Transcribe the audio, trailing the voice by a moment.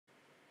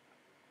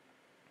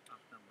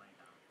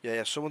Yeah,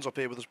 yeah, someone's up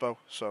here with us, Bo,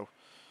 so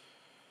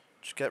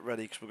just get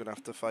ready, because we're going to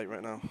have to fight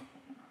right now.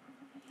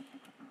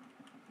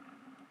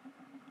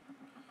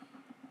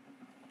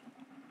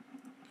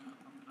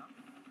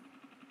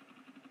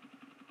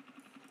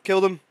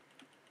 Killed him.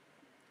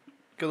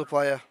 Kill the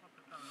player.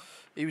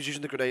 He was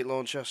using the grenade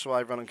launcher, so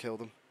I ran and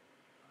killed him.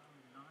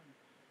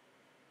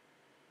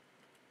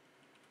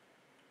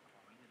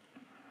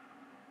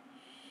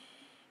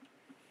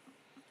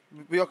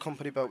 We got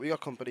company, Bo. We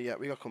got company, yeah,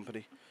 we got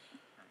company.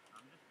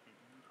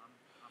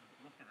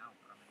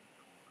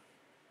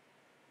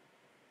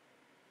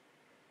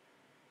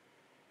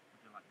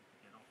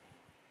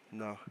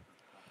 No.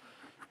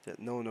 Yeah,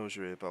 no one knows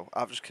you're here, Bo.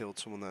 I've just killed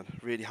someone then.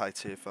 Really high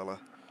tier fella.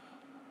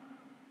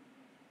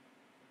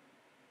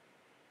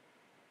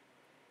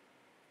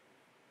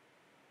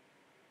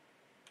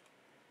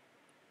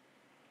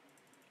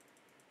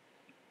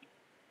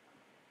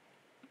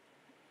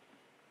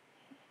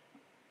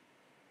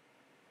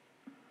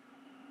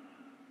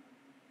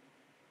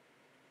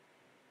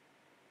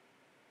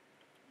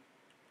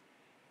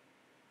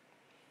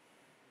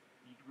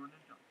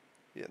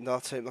 Yeah, no,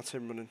 that's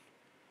him running.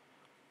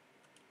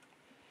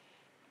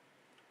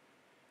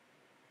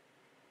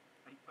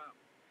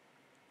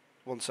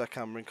 One sec,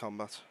 camera in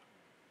combat.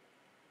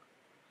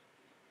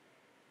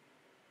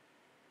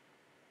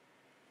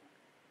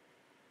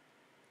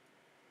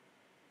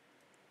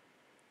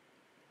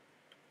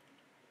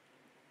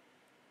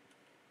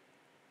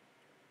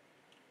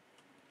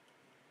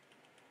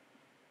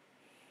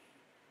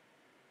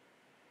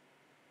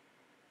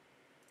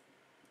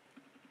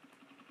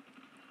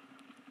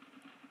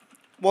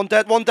 One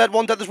dead, one dead,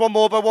 one dead. There's one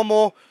more, Bo, one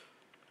more.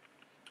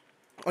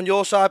 On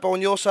your side, Bo,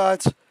 on your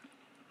side.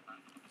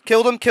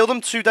 Killed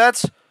him, 2 dead.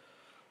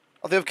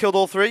 I think I've killed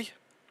all 3.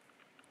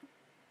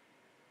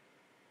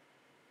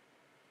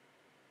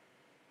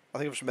 I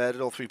think I've just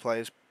murdered all 3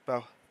 players,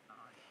 Bo.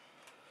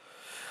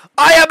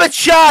 I am a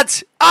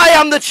Chad! I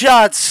am the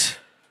Chad!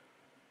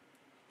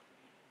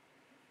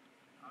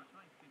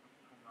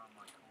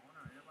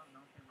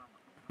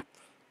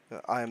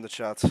 Yeah, I am the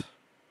Chad.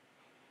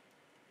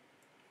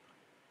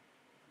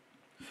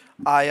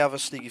 I have a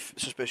sneaky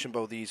suspicion,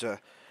 Bo, these are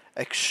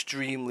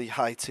extremely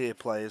high tier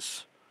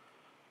players.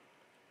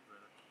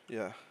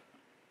 Yeah.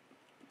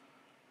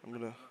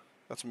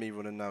 That's me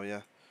running now,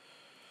 yeah.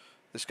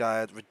 This guy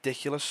had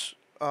ridiculous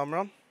armor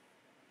on.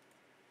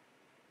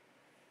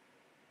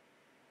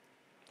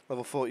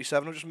 Level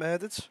 47 I've just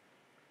murdered.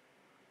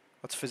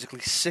 That's physically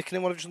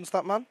sickening what I've just done to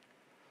that man.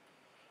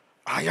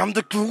 I am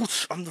the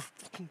GOAT! I'm the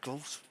fucking GOAT.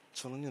 I'm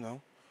telling you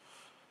now.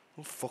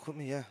 Don't fuck with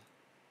me, yeah.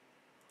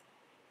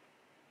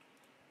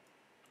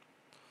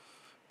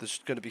 There's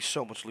going to be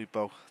so much loot,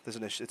 Bo. It's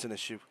an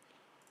issue.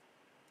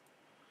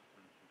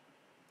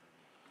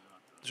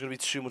 There's going to be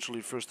too much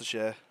loot for us to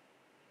share.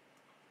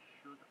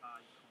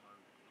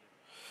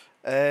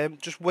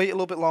 Just wait a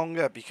little bit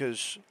longer,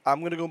 because I'm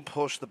going to go and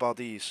push the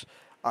bodies,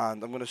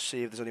 and I'm going to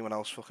see if there's anyone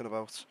else fucking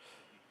about.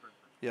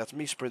 Yeah, it's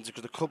me sprinting,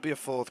 because there could be a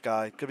 4th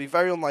guy. Could be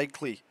very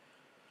unlikely,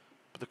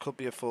 but there could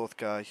be a 4th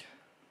guy.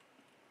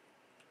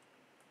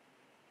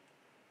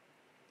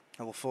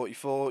 Level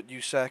 44,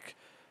 USEC,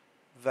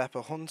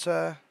 Vepper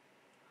Hunter.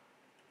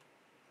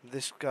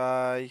 This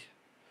guy.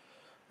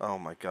 Oh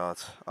my god.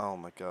 Oh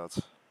my god.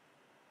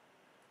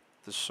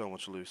 There's so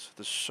much loot.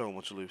 There's so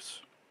much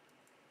loot.